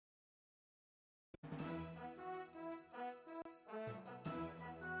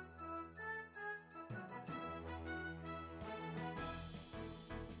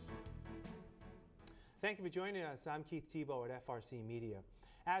Thank you for joining us. I'm Keith Tebow at FRC Media.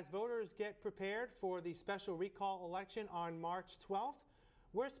 As voters get prepared for the special recall election on March 12th,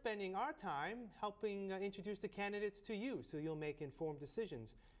 we're spending our time helping introduce the candidates to you so you'll make informed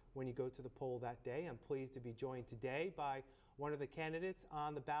decisions when you go to the poll that day. I'm pleased to be joined today by one of the candidates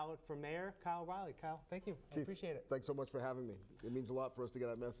on the ballot for mayor, Kyle Riley. Kyle, thank you. Keith, I appreciate it. Thanks so much for having me. It means a lot for us to get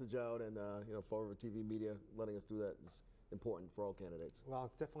our message out, and Fall River TV Media letting us do that is important for all candidates. Well,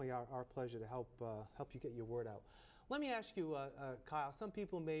 it's definitely our pleasure to help you get your word out. Let me ask you, Kyle, some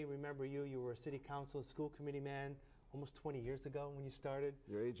people may remember you. You were a city council, school committee man almost 20 years ago when you started.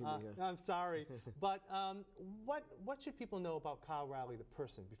 You're aging me here. I'm sorry. But what should people know about Kyle Riley, the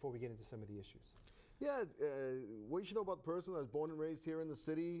person, before we get into some of the issues? Yeah, what you should know about the person, I was born and raised here in the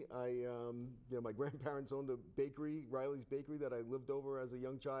city. My grandparents owned a bakery, Riley's Bakery, that I lived over as a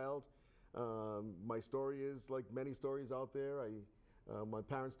young child. My story is like many stories out there. My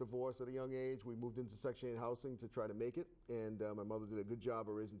parents divorced at a young age. We moved into Section 8 housing to try to make it, and my mother did a good job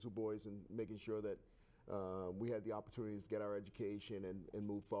of raising two boys and making sure that we had the opportunities to get our education and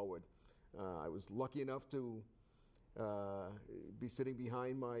move forward. I was lucky enough to be sitting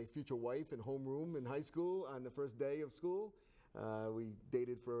behind my future wife in homeroom in high school on the first day of school. We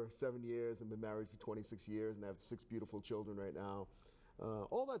dated for 7 years and been married for 26 years and have 6 beautiful children right now.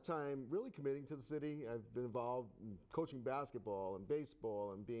 All that time really committing to the city. I've been involved in coaching basketball and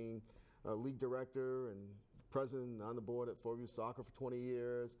baseball and being a league director and president on the board at Forview Soccer for 20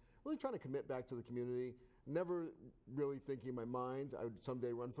 years. Really trying to commit back to the community. Never really thinking in my mind I would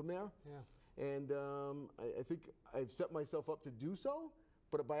someday run for mayor. Yeah. And I think I've set myself up to do so,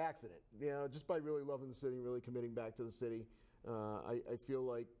 but by accident. Just by really loving the city, really committing back to the city. I feel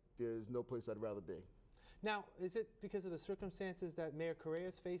like there's no place I'd rather be. Now, is it because of the circumstances that Mayor Correa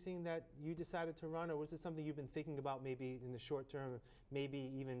is facing that you decided to run, or was it something you've been thinking about maybe in the short term,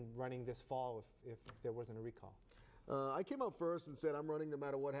 maybe even running this fall if there wasn't a recall? I came out first and said I'm running no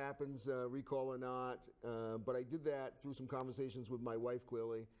matter what happens, recall or not, but I did that through some conversations with my wife,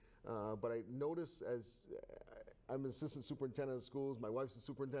 clearly. But I noticed, as I'm an assistant superintendent of schools, my wife's the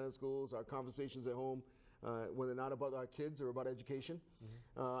superintendent of schools, our conversations at home, when they're not about our kids or about education.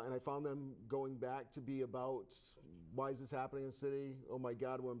 And I found them going back to be about, why is this happening in the city? Oh my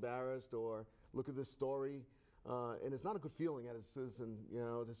God, we're embarrassed, or look at this story. And it's not a good feeling as a citizen,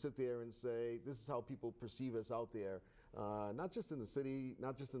 to sit there and say, this is how people perceive us out there, not just in the city,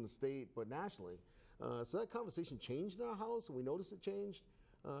 not just in the state, but nationally. So that conversation changed in our house, and we noticed it changed.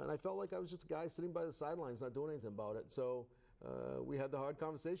 And I felt like I was just a guy sitting by the sidelines, not doing anything about it. So we had the hard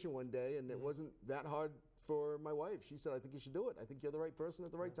conversation one day, and it wasn't that hard for my wife. She said, I think you should do it. I think you're the right person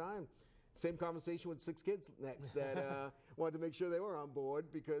at the right time. Same conversation with 6 kids next that wanted to make sure they were on board,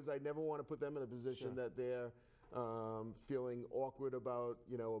 because I never want to put them in a position that they're feeling awkward about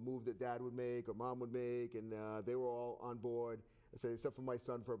a move that dad would make or mom would make, and they were all on board. I say, except for my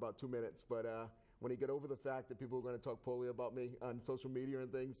son for about 2 minutes, but when he got over the fact that people were going to talk poorly about me on social media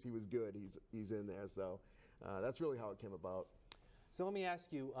and things, he was good. He's in there. So that's really how it came about. So let me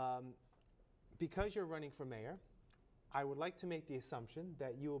ask you, because you're running for mayor, I would like to make the assumption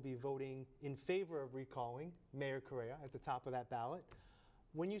that you will be voting in favor of recalling Mayor Correa at the top of that ballot.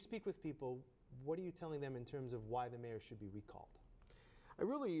 When you speak with people, what are you telling them in terms of why the mayor should be recalled? I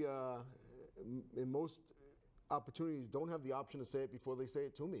really, in most opportunities, don't have the option to say it before they say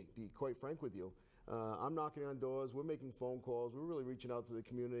it to me, be quite frank with you. I'm knocking on doors, we're making phone calls, we're really reaching out to the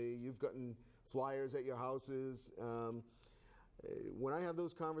community. You've gotten flyers at your houses. When I have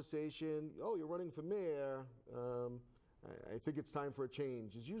those conversations, oh, you're running for mayor, I think it's time for a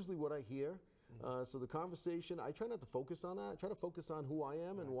change, is usually what I hear. So the conversation, I try not to focus on that. I try to focus on who I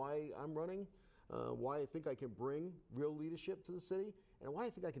am and why I'm running, why I think I can bring real leadership to the city, and why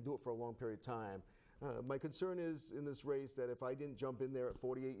I think I can do it for a long period of time. My concern is in this race that if I didn't jump in there at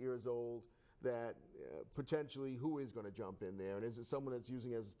 48 years old, that potentially who is going to jump in there? And is it someone that's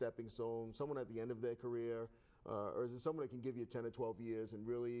using it as a stepping stone, someone at the end of their career, or is it someone that can give you 10 or 12 years and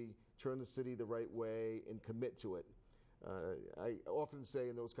really turn the city the right way and commit to it? I often say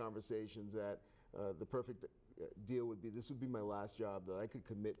in those conversations that the perfect deal would be, this would be my last job that I could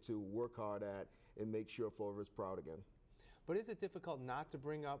commit to, work hard at, and make sure Fall River is proud again. But is it difficult not to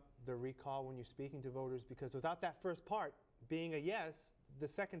bring up the recall when you're speaking to voters? Because without that first part being a yes, the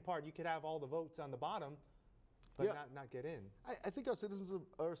second part, you could have all the votes on the bottom, but not get in. I think our citizens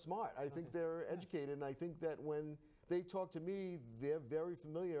are smart. I think they're educated, and I think that when they talk to me, they're very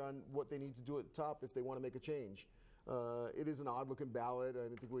familiar on what they need to do at the top if they want to make a change. It is an odd-looking ballot. I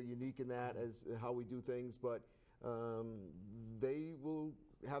think we're unique in that as how we do things, but they will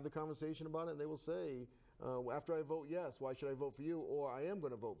have the conversation about it, and they will say, After I vote yes, why should I vote for you? Or I am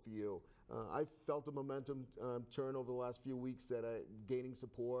going to vote for you. I felt the momentum turn over the last few weeks that gaining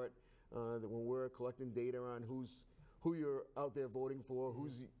support, that when we're collecting data on who you're out there voting for,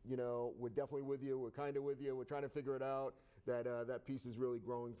 who's, we're definitely with you, we're kind of with you, we're trying to figure it out, that piece is really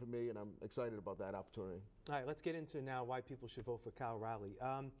growing for me, and I'm excited about that opportunity. All right, let's get into now why people should vote for Kyle Rowley.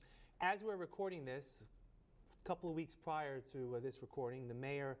 As we're recording this, a couple of weeks prior to this recording, the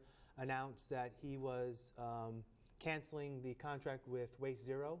mayor announced that he was canceling the contract with Waste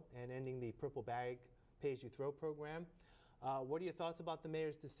Zero and ending the Purple Bag Pay-As-You-Throw program. What are your thoughts about the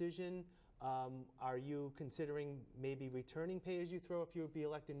mayor's decision? Are you considering maybe returning Pay-As-You-Throw if you would be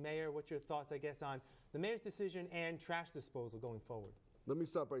elected mayor? What's your thoughts, I guess, on the mayor's decision and trash disposal going forward? Let me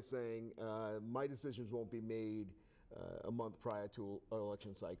start by saying my decisions won't be made a month prior to an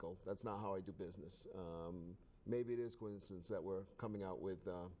election cycle. That's not how I do business. Maybe it is coincidence that we're coming out with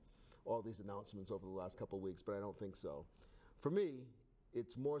all these announcements over the last couple of weeks, but I don't think so. For me,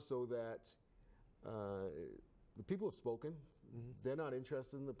 it's more so that the people have spoken. They're not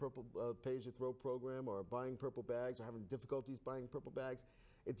interested in the Purple Pay-As-You-Throw program or buying purple bags or having difficulties buying purple bags.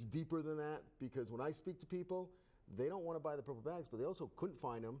 It's deeper than that, because when I speak to people, they don't want to buy the purple bags, but they also couldn't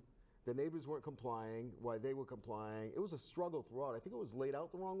find them. The neighbors weren't complying while they were complying. It was a struggle throughout. I think it was laid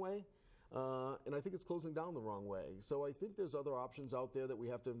out the wrong way, and I think it's closing down the wrong way. So I think there's other options out there that we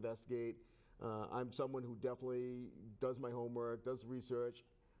have to investigate. I'm someone who definitely does my homework, does research,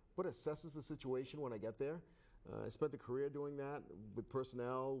 but assesses the situation when I get there. I spent a career doing that with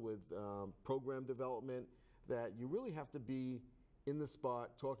personnel, with program development, that you really have to be in the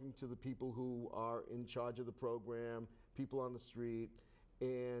spot talking to the people who are in charge of the program, people on the street,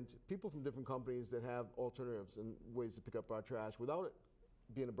 and people from different companies that have alternatives and ways to pick up our trash without it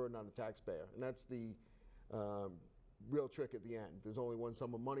being a burden on the taxpayer. And that's the real trick at the end. There's only one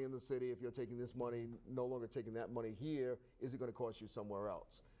sum of money in the city. If you're taking this money, no longer taking that money here, is it going to cost you somewhere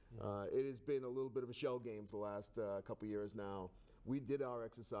else? It has been a little bit of a shell game for the last couple years now. We did our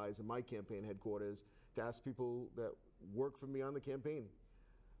exercise in my campaign headquarters to ask people that work for me on the campaign,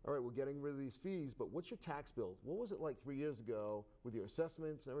 all right, we're getting rid of these fees, but what's your tax bill? What was it like 3 years ago with your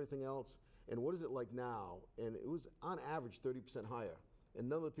assessments and everything else? And what is it like now? And it was on average 30% higher. And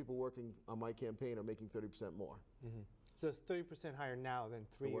none of the people working on my campaign are making 30% more. So it's 30% higher now than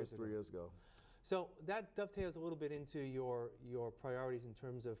 3 years ago. 3 years ago. So that dovetails a little bit into your priorities in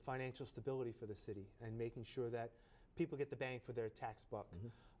terms of financial stability for the city and making sure that people get the bang for their tax buck.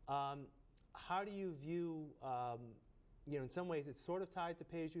 How do you view, in some ways it's sort of tied to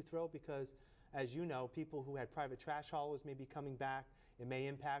Pay-As-You-Throw, because as you know, people who had private trash haulers may be coming back. It may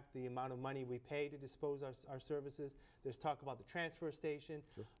impact the amount of money we pay to dispose our services. There's talk about the transfer station.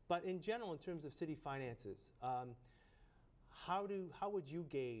 Sure. But in general, in terms of city finances, how would you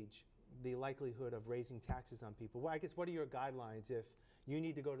gauge the likelihood of raising taxes on people? Well, I guess, what are your guidelines if you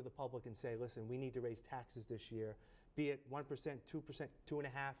need to go to the public and say, listen, we need to raise taxes this year, be it 1%, 2%, 2.5%,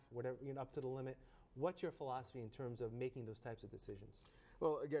 whatever, up to the limit? What's your philosophy in terms of making those types of decisions?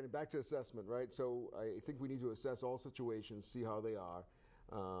 Well, again, back to assessment, right? So I think we need to assess all situations, see how they are.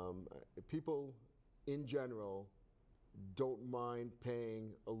 People in general don't mind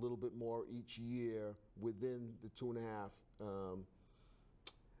paying a little bit more each year within the 2.5%.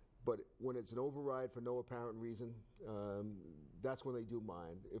 But when it's an override for no apparent reason, that's when they do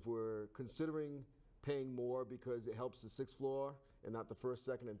mind. If we're considering paying more because it helps the 6th floor and not the 1st,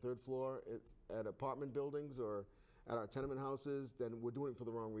 2nd, and 3rd floor at apartment buildings or at our tenement houses, then we're doing it for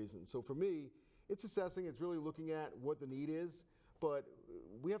the wrong reason. So for me, it's assessing, it's really looking at what the need is, but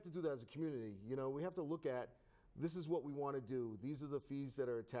we have to do that as a community. We have to look at, this is what we want to do. These are the fees that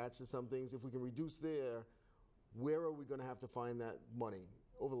are attached to some things. If we can reduce there, where are we going to have to find that money?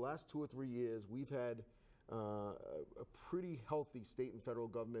 Over the last 2 or 3 years, we've had a pretty healthy state and federal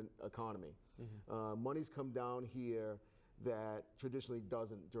government economy. Money's come down here that traditionally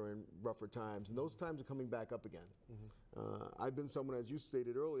doesn't during rougher times, and those times are coming back up again. I've been someone, as you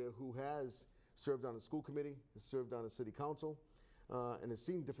stated earlier, who has served on a school committee, has served on a city council, and has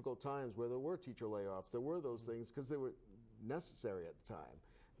seen difficult times where there were teacher layoffs. There were those things because they were necessary at the time.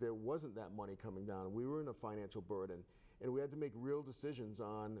 There wasn't that money coming down. We were in a financial burden, and we had to make real decisions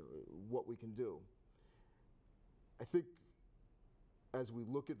on what we can do. I think as we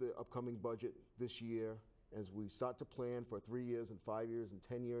look at the upcoming budget this year, as we start to plan for 3 years and 5 years and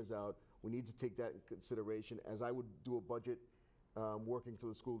 10 years out, we need to take that in consideration, as I would do a budget working for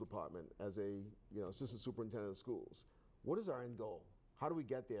the school department as a assistant superintendent of schools. What is our end goal? How do we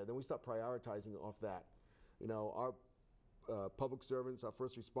get there? Then we start prioritizing off that. Our public servants, our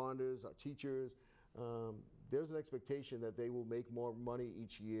first responders, our teachers, there's an expectation that they will make more money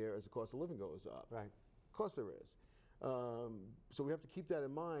each year as the cost of living goes up. Right. Of course there is. So we have to keep that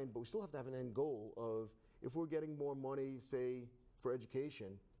in mind, but we still have to have an end goal of if we're getting more money, say, for education,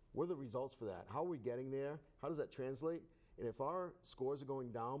 what are the results for that? How are we getting there? How does that translate? And if our scores are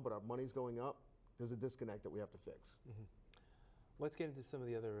going down but our money's going up, there's a disconnect that we have to fix. Mm-hmm. Let's get into some of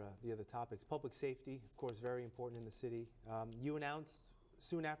the other topics. Public safety, of course, very important in the city. You announced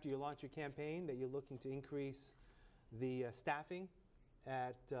soon after you launched your campaign that you're looking to increase the staffing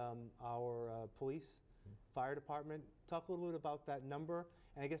at our police, fire department. Talk a little bit about that number.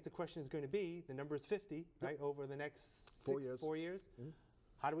 And I guess the question is going to be, the number is 50, right, over the next 4 years. Mm-hmm.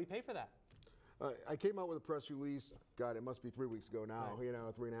 How do we pay for that? I came out with a press release, God, it must be 3 weeks ago now, Right.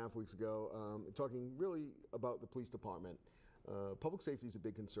 3.5 weeks ago, talking really about the police department. Public safety is a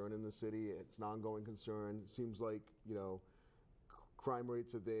big concern in the city. It's an ongoing concern. It seems like, crime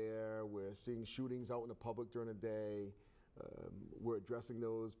rates are there. We're seeing shootings out in the public during the day. We're addressing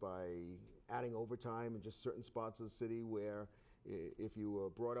those by adding overtime in just certain spots of the city where if you were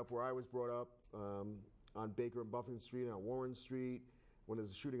brought up where I was brought up, on Baker and Buffington Street and on Warren Street, when there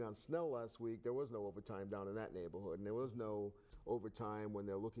was a shooting on Snell last week, there was no overtime down in that neighborhood. And there was no overtime when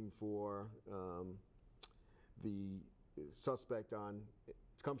they're looking for the suspect on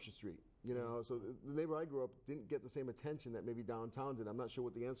Tecumseh Street. So the neighborhood I grew up didn't get the same attention that maybe downtown did. I'm not sure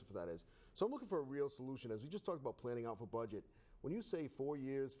what the answer for that is. So I'm looking for a real solution. As we just talked about planning out for budget, when you say 4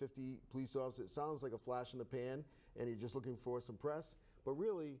 years, 50 police officers, it sounds like a flash in the pan and you're just looking for some press. But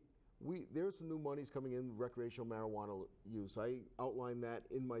really, there's some new monies coming in recreational marijuana use. I outlined that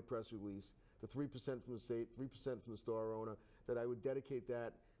in my press release, the 3% from the state, 3% from the store owner, that I would dedicate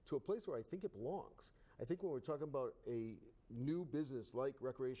that to a place where I think it belongs. I think when we're talking about a new business like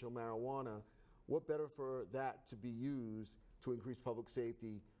recreational marijuana, what better for that to be used to increase public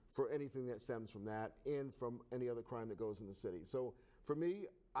safety for anything that stems from that and from any other crime that goes in the city. So for me,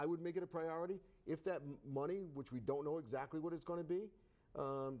 I would make it a priority. If that money, which we don't know exactly what it's going to be,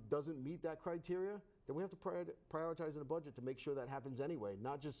 doesn't meet that criteria, then we have to prioritize in the budget to make sure that happens anyway,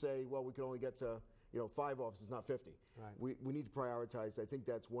 not just say, well, we can only get to 5 officers, not 50. Right. We need to prioritize. I think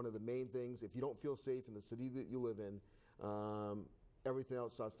that's one of the main things. If you don't feel safe in the city that you live in, everything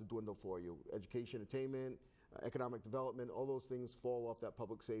else starts to dwindle for you. Education, attainment, economic development, all those things fall off that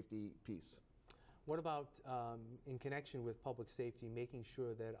public safety piece. What about, in connection with public safety, making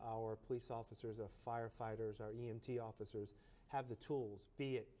sure that our police officers, our firefighters, our EMT officers have the tools,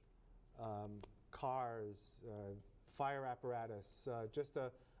 be it cars, fire apparatus, just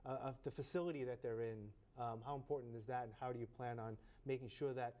the facility that they're in? How important is that, and how do you plan on making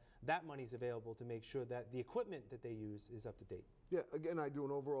sure that that money is available to make sure that the equipment that they use is up to date? Yeah, again, I do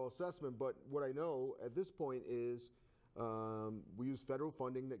an overall assessment, but what I know at this point is we use federal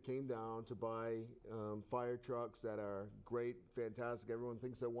funding that came down to buy fire trucks that are great, fantastic. Everyone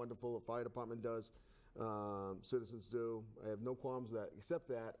thinks they're wonderful. The fire department does. Citizens do. I have no qualms with that, except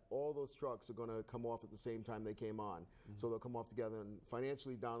that all those trucks are going to come off at the same time they came on. Mm-hmm. So they'll come off together, and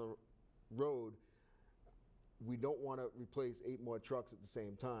financially down the road, we don't want to replace 8 more trucks at the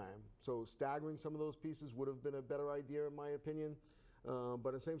same time. So staggering some of those pieces would have been a better idea, in my opinion. But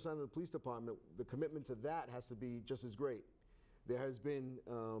at the same time, the police department, the commitment to that has to be just as great. There has been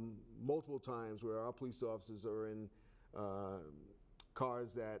multiple times where our police officers are in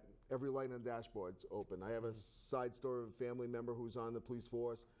cars that every light on the dashboard's open. I have a side story of a family member who's on the police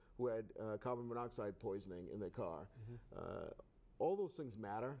force who had carbon monoxide poisoning in their car. Mm-hmm. All those things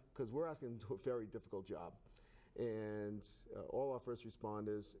matter because we're asking them to do a very difficult job. And all our first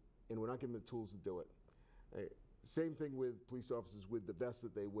responders, and we're not giving them the tools to do it. Same thing with police officers with the vest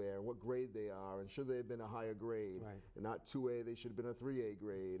that they wear, what grade they are, and should they have been a higher grade, right, and not 2A, they should have been a 3A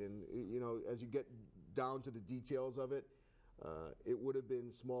grade. And as you get down to the details of it, it would have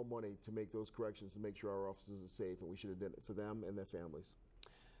been small money to make those corrections to make sure our officers are safe, and we should have done it for them and their families.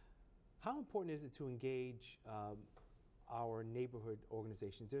 How important is it to engage our neighborhood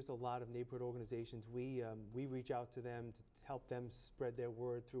organizations? There's a lot of neighborhood organizations. We reach out to them to help them spread their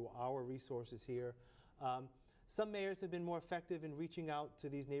word through our resources here. Some mayors have been more effective in reaching out to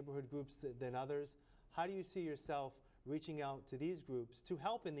these neighborhood groups than others. How do you see yourself reaching out to these groups to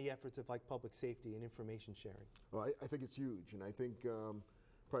help in the efforts of public safety and information sharing? Well, I think it's huge, and I think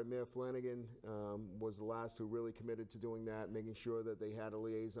probably Mayor Flanagan was the last who really committed to doing that, making sure that they had a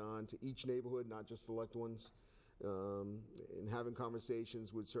liaison to each neighborhood, not just select ones, and having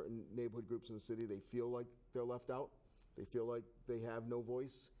conversations with certain neighborhood groups in the city. They feel like they're left out. They feel like they have no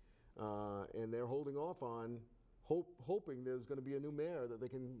voice, and they're holding off on hoping there's going to be a new mayor that they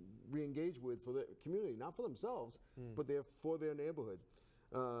can re-engage with for the community, not for themselves, but for their neighborhood.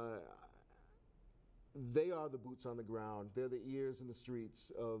 they are the boots on the ground. They're the ears in the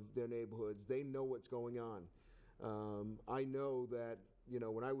streets of their neighborhoods. They know what's going on. I know that, you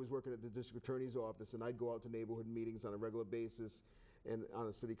know, when I was working at the district attorney's office and I'd go out to neighborhood meetings on a regular basis and on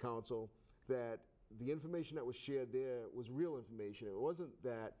a city council, that the information that was shared there was real information. It wasn't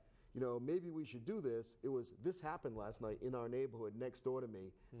that, you know, maybe we should do this. It was, this happened last night in our neighborhood next door to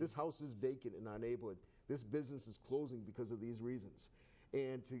me. This house is vacant in our neighborhood. This business is closing because of these reasons.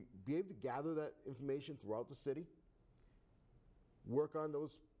 And to be able to gather that information throughout the city, work on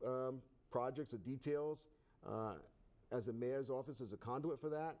those projects or details as the mayor's office as a conduit for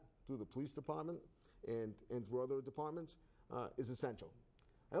that, through the police department and through other departments, is essential.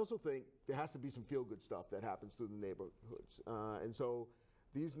 I also think there has to be some feel-good stuff that happens through the neighborhoods. And so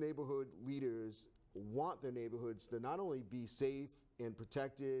these neighborhood leaders want their neighborhoods to not only be safe and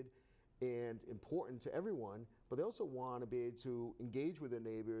protected and important to everyone, but they also want to be able to engage with their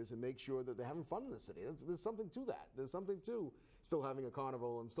neighbors and make sure that they're having fun in the city. There's something to that. There's something to still having a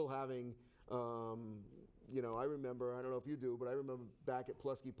carnival and still having, you know, I remember, I don't know if you do, but I remember back at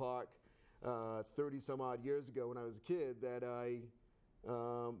Pulaski Park 30 some odd years ago when I was a kid that I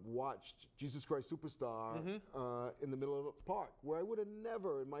watched Jesus Christ Superstar in the middle of a park, where I would have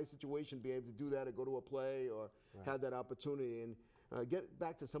never in my situation be able to do that or go to a play or had that opportunity. And get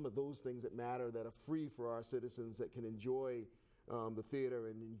back to some of those things that matter, that are free for our citizens, that can enjoy the theater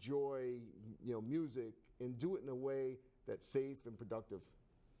and enjoy, you know, music and do it in a way that's safe and productive.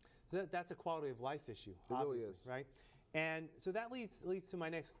 So that's a quality of life issue, It obviously, really is. right? And so that leads to my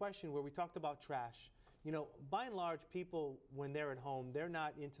next question, where we talked about trash. You know, by and large, people, when they're at home, they're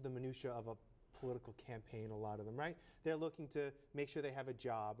not into the minutia of a political campaign, a lot of them, right? They're looking to make sure they have a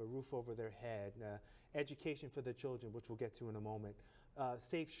job, a roof over their head, education for their children, which we'll get to in a moment,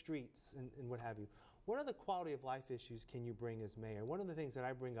 safe streets, and what have you. What other quality of life issues can you bring as mayor? One of the things that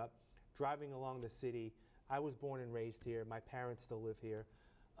I bring up, driving along the city, I was born and raised here, my parents still live here.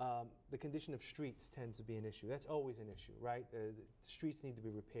 The condition of streets tends to be an issue. That's always an issue, right? The streets need to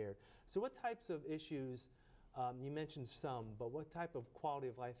be repaired. So what types of issues, you mentioned some, but what type of quality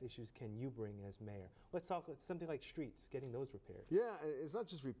of life issues can you bring as mayor? Let's talk something like streets, getting those repaired. Yeah, and it's not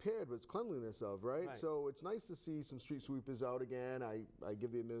just repaired, but it's cleanliness of, right? Right. So it's nice to see some street sweepers out again. I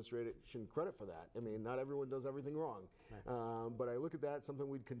give the administration credit for that. I mean, not everyone does everything wrong. Right. But I look at that, something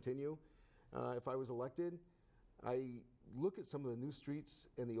we'd continue. If I was elected, I look at some of the new streets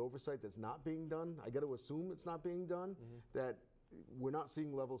and the oversight that's not being done. I got to assume it's not being done, that we're not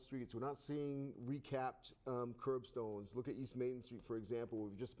seeing level streets. We're not seeing recapped curbstones. Look at East Main Street, for example.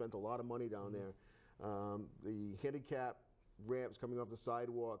 We've just spent a lot of money down there. The handicap ramps coming off the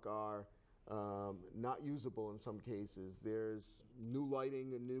sidewalk are not usable in some cases. There's new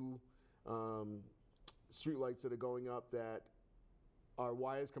lighting and new street lights that are going up that are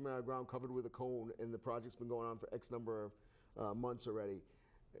wires coming out of the ground covered with a cone, and the project's been going on for X number of months already.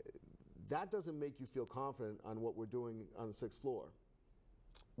 That doesn't make you feel confident on what we're doing on the 6th floor.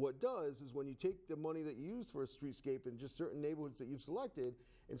 What does is when you take the money that you use for a streetscape in just certain neighborhoods that you've selected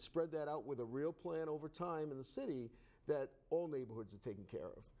and spread that out with a real plan over time in the city, that all neighborhoods are taken care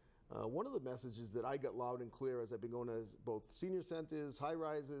of. One of the messages that I got loud and clear as I've been going to both senior centers, high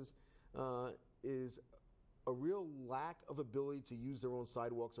rises, is a real lack of ability to use their own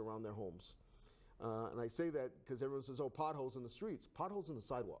sidewalks around their homes. And I say that because everyone says, oh, potholes in the streets. Potholes in the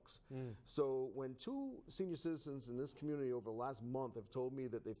sidewalks. So when 2 senior citizens in this community over the last month have told me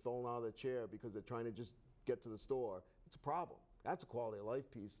that they've fallen out of their chair because they're trying to just get to the store, it's a problem. That's a quality of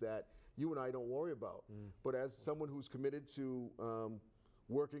life piece that you and I don't worry about. But as someone who's committed to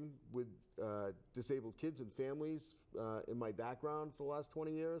working with disabled kids and families in my background for the last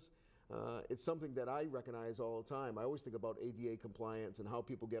 20 years, it's something that I recognize all the time. I always think about ADA compliance and how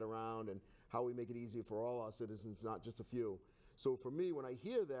people get around and how we make it easier for all our citizens, not just a few. So for me, when I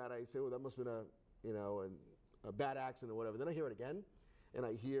hear that, I say, well, that must have been a bad accident or whatever. Then I hear it again, and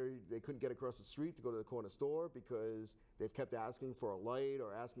I hear they couldn't get across the street to go to the corner store because they've kept asking for a light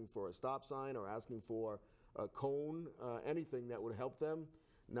or asking for a stop sign or asking for a cone, anything that would help them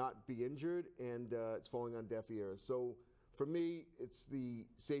not be injured, and it's falling on deaf ears. So for me, it's the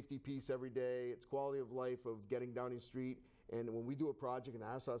safety piece every day. It's quality of life of getting Downing Street. And when we do a project and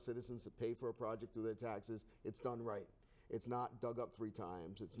ask our citizens to pay for a project through their taxes, it's done right. It's not dug up 3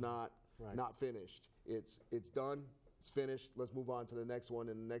 times. It's not not finished. It's done. It's finished. Let's move on to the next one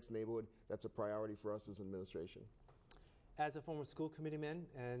in the next neighborhood. That's a priority for us as administration. As a former school committee man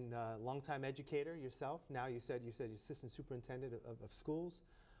and longtime educator yourself, now you said you're assistant superintendent of schools.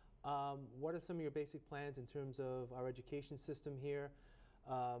 What are some of your basic plans in terms of our education system here?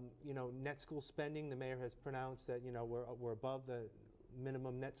 You know, net school spending, the mayor has pronounced that, you know, we're above the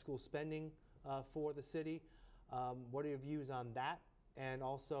minimum net school spending for the city. What are your views on that, and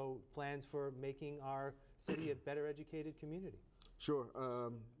also plans for making our city a better educated community? Sure.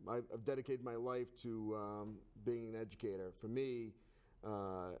 I've dedicated my life to being an educator. For me,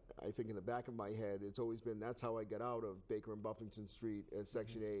 I think in the back of my head, it's always been that's how I got out of Baker and Buffington Street at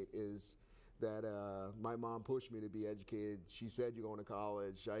Section 8 is that my mom pushed me to be educated. She said, you're going to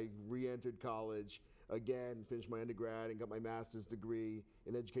college. I re-entered college again, finished my undergrad and got my master's degree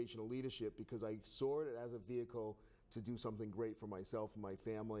in educational leadership because I saw it as a vehicle to do something great for myself and my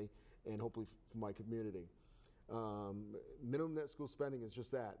family and hopefully for my community. Minimum net school spending is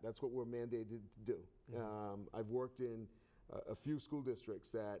just that. That's what we're mandated to do. I've worked in a few school districts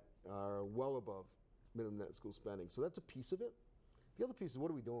that are well above minimum net school spending. So that's a piece of it. The other piece is what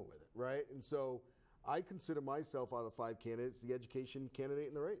are we doing with it, right? And so I consider myself out of the 5 candidates the education candidate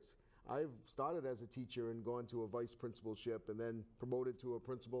in the race. I've started as a teacher and gone to a vice principalship and then promoted to a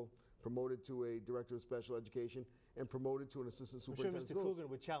principal, promoted to a director of special education, and promoted to an assistant superintendent. I'm sure Mr. Coogan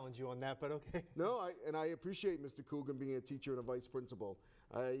would challenge you on that, but okay. No, I appreciate Mr. Coogan being a teacher and a vice principal.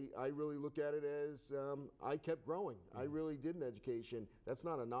 I really look at it as I kept growing. I really did in education. That's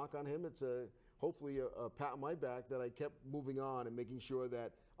not a knock on him. It's hopefully a pat on my back that I kept moving on and making sure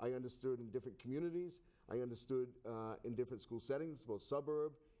that I understood in different communities. I understood in different school settings, both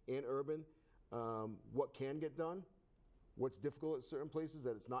suburb and urban, what can get done, what's difficult at certain places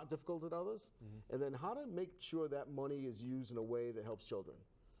that it's not difficult at others, and then how to make sure that money is used in a way that helps children.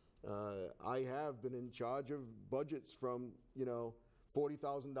 I have been in charge of budgets from,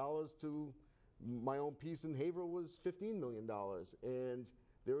 $40,000 to my own piece in Haverhill was $15 million. And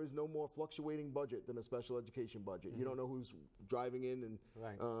there is no more fluctuating budget than a special education budget. You don't know who's driving in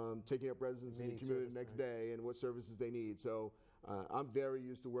and taking up residence in the community the next day and what services they need. So I'm very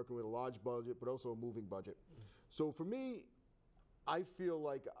used to working with a large budget, but also a moving budget. So for me, I feel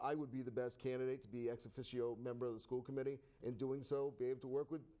like I would be the best candidate to be ex officio member of the school committee. In doing so, be able to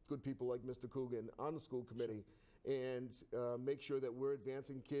work with good people like Mr. Coogan on the school committee and make sure that we're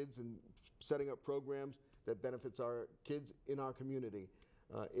advancing kids and setting up programs that benefits our kids in our community.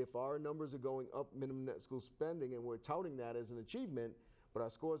 If our numbers are going up minimum net school spending and we're touting that as an achievement, but our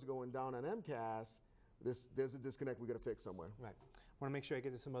scores are going down on MCAS, there's a disconnect we got to fix somewhere. Right. I want to make sure I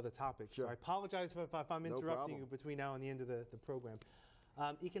get to some other topics. Sure. So I apologize if I'm interrupting you between now and the end of the program.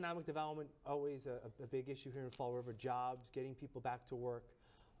 Economic development, always a big issue here in Fall River. Jobs, getting people back to work.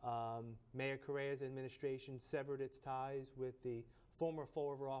 Mayor Correa's administration severed its ties with the former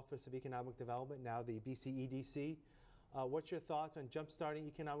Fall River Office of Economic Development, now the BCEDC. What's your thoughts on jumpstarting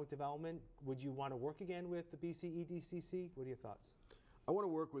economic development? Would you want to work again with the BCEDCC? What are your thoughts? I want to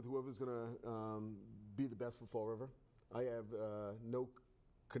work with whoever's going to be the best for Fall River. I have no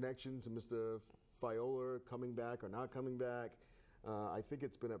connection to Mr. Fiola coming back or not coming back. I think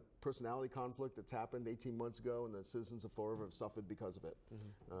it's been a personality conflict that's happened 18 months ago, and the citizens of Fall River have suffered because of it.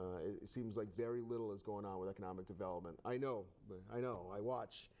 It seems like very little is going on with economic development. I know, I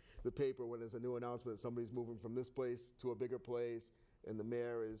watch the paper when there's a new announcement that somebody's moving from this place to a bigger place, and the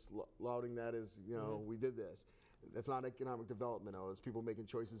mayor is lauding that as, we did this. That's not economic development, though. It's people making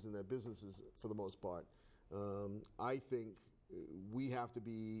choices in their businesses for the most part. I think we have to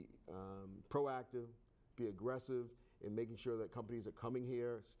be proactive, be aggressive in making sure that companies are coming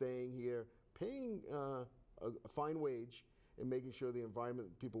here, staying here, paying a fine wage, and making sure the environment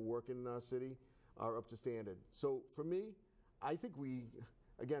that people work in our city are up to standard. So for me, I think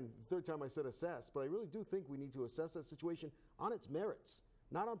again, the third time I said assess, but I really do think we need to assess that situation on its merits,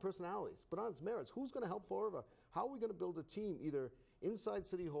 not on personalities, but on its merits. Who's going to help Fall River? How are we going to build a team either inside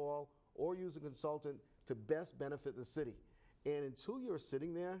City Hall or use a consultant to best benefit the city? And until you're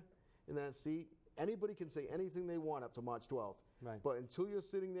sitting there in that seat, anybody can say anything they want up to March 12th. Right. But until you're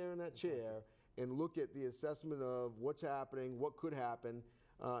sitting there in that chair and look at the assessment of what's happening, what could happen,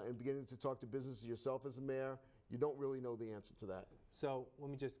 and beginning to talk to businesses yourself as a mayor, you don't really know the answer to that. So let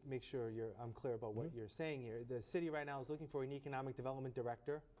me just make sure I'm clear about what you're saying here. The city right now is looking for an economic development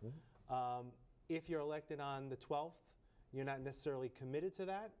director. If you're elected on the 12th, you're not necessarily committed to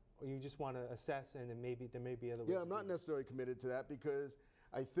that, or you just want to assess and then there may be other ways? Yeah, I'm not necessarily committed to that because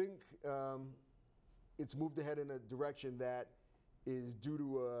I think it's moved ahead in a direction that is due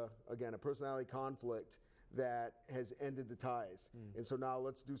to, again, a personality conflict that has ended the ties. And so now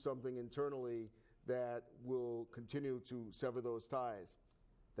let's do something internally that will continue to sever those ties.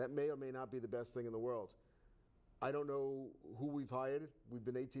 That may or may not be the best thing in the world. I don't know who we've hired. We've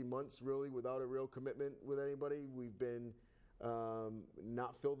been 18 months really without a real commitment with anybody. We've been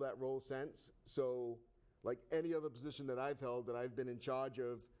not filled that role since. So like any other position that I've held, that I've been in charge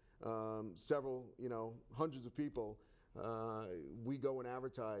of several, hundreds of people, we go and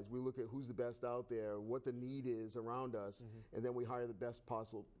advertise. We look at who's the best out there, what the need is around us, and then we hire the best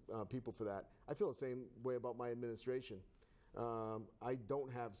possible people for that. I feel the same way about my administration. I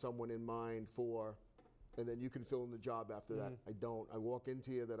don't have someone in mind for, and then you can fill in the job after that. I don't. I walk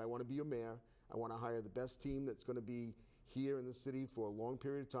into you that I want to be your mayor. I want to hire the best team that's going to be here in the city for a long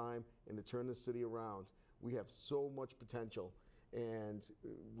period of time and to turn the city around. We have so much potential. And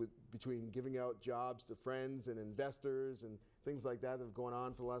between giving out jobs to friends and investors and things like that have gone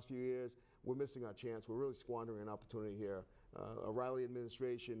on for the last few years, we're missing our chance. We're really squandering an opportunity here. A Riley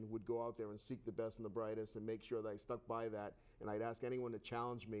administration would go out there and seek the best and the brightest and make sure that I stuck by that. And I'd ask anyone to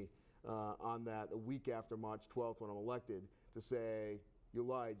challenge me on that a week after March 12th when I'm elected to say, you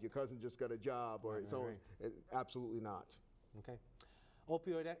lied, your cousin just got a job, or right. Absolutely not. Okay.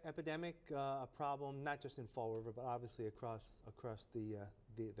 Opioid epidemic, a problem not just in Fall River, but obviously across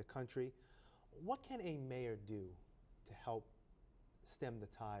the country. What can a mayor do to help stem the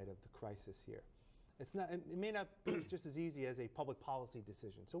tide of the crisis here? It's not. It may not be just as easy as a public policy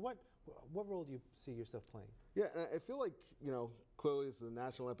decision. So what role do you see yourself playing? Yeah, I feel like, you know, clearly it's a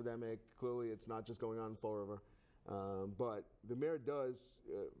national epidemic. Clearly it's not just going on in Fall River. But the mayor does,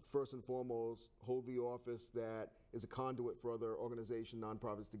 first and foremost, hold the office that is a conduit for other organizations,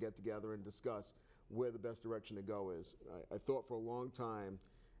 nonprofits to get together and discuss where the best direction to go is. I thought for a long time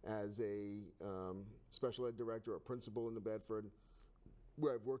as a special ed director or principal in New Bedford,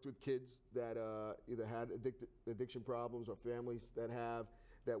 where I've worked with kids that either had addiction problems or families that have,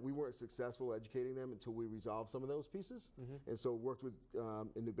 that we weren't successful educating them until we resolved some of those pieces. And so worked with,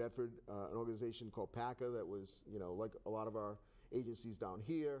 in New Bedford, an organization called PACA that was, you know, like a lot of our agencies down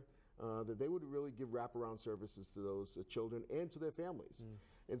here, that they would really give wraparound services to those children and to their families.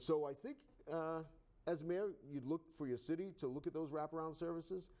 And so I think as mayor, you'd look for your city to look at those wraparound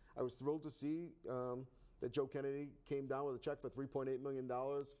services. I was thrilled to see that Joe Kennedy came down with a check for $3.8 million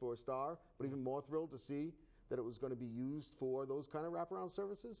for STAR, but even more thrilled to see that it was going to be used for those kind of wraparound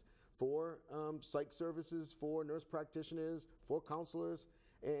services, for psych services, for nurse practitioners, for counselors,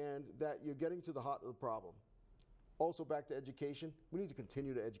 and that you're getting to the heart of the problem. Also back to education, we need to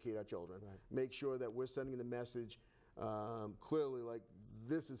continue to educate our children. Right. Make sure that we're sending the message clearly, like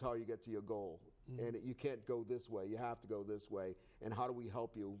this is how you get to your goal. And you can't go this way, you have to go this way. And how do we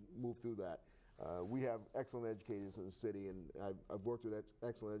help you move through that? We have excellent educators in the city, and I've worked with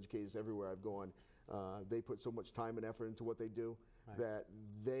excellent educators everywhere I've gone. They put so much time and effort into what they do that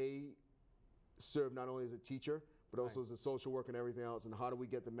they serve not only as a teacher, but also as a social worker and everything else. And how do we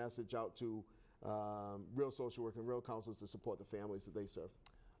get the message out to real social work and real counselors to support the families that they serve?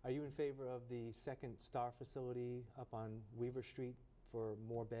 Are you in favor of the second STAR facility up on Weaver Street for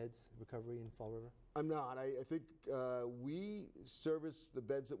more beds, recovery in Fall River? I'm not. I think we service the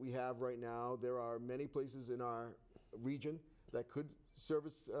beds that we have right now. There are many places in our region that could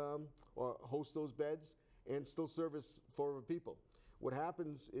service or host those beds and still service Fall River people. What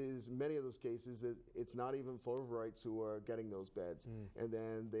happens is many of those cases that it's not even Fall Riverites who are getting those beds, and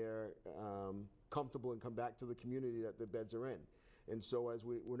then they're comfortable and come back to the community that the beds are in. And so as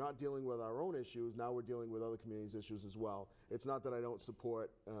we're not dealing with our own issues, now we're dealing with other communities' issues as well. It's not that I don't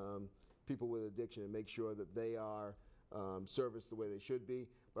support people with addiction and make sure that they are serviced the way they should be,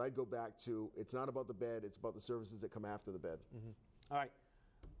 but I'd go back to, it's not about the bed, it's about the services that come after the bed. All right,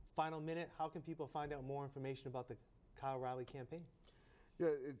 final minute, how can people find out more information about the Kyle Riley campaign?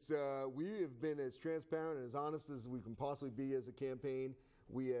 Yeah, it's we have been as transparent and as honest as we can possibly be as a campaign.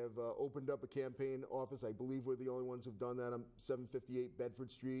 We have opened up a campaign office. I believe we're the only ones who've done that on 758 Bedford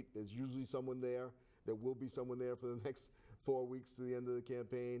Street. There's usually someone there. There will be someone there for the next 4 weeks to the end of the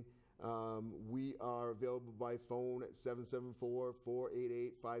campaign. We are available by phone at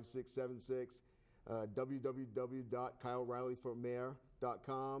 774-488-5676,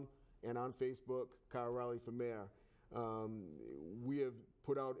 www.kylerileyformayor.com, and on Facebook, Kyle Riley for Mayor. We have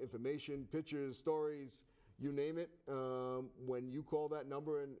put out information, pictures, stories, you name it. When you call that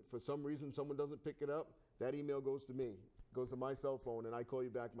number and for some reason someone doesn't pick it up, that email goes to me, goes to my cell phone, and I call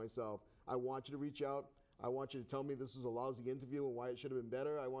you back myself. I want you to reach out. I want you to tell me this was a lousy interview and why it should have been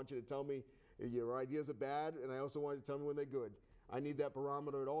better. I want you to tell me your ideas are bad, and I also want you to tell me when they're good. I need that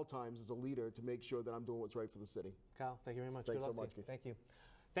barometer at all times as a leader to make sure that I'm doing what's right for the city. Kyle, thank you very much. Thanks Good so luck much, to you. Thank you.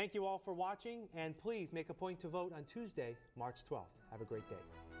 Thank you all for watching, and please make a point to vote on Tuesday, March 12th. Have a great day.